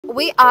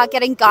We are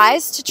getting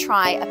guys to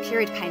try a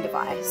period pain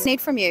device.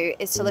 Need from you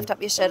is to lift up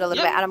your shirt a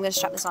little bit, and I'm going to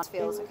strap this on.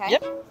 Feels okay?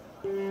 Yep.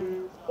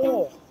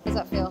 Oh. How does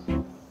that feel?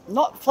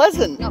 Not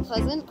pleasant. Not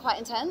pleasant? Quite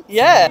intense?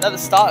 Yeah. At the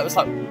start, it was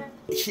like,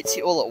 it hits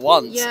you all at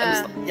once. Yeah. And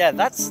it's like, yeah,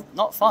 that's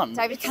not fun.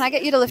 David, can I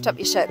get you to lift up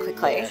your shirt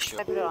quickly? Yeah,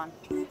 sure. Put it on.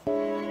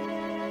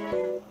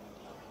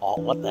 Oh,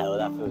 what the hell?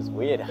 That feels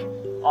weird.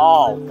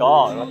 Oh,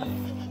 God. What the...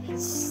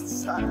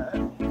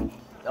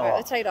 Alright,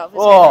 let's take it off.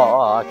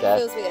 Oh, okay.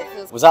 Feels weird.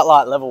 Feels Was that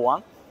like level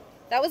 1?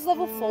 That was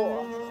level 4.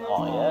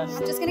 Oh, yeah.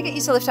 I'm just going to get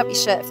you to lift up your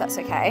shirt if that's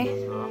okay.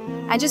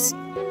 And just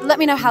let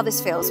me know how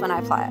this feels when I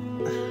apply it.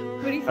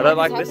 What do you I don't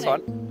like this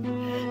one.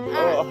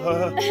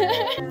 Oh. I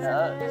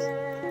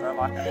don't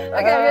like it. Okay,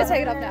 I'm going to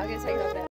take it off now.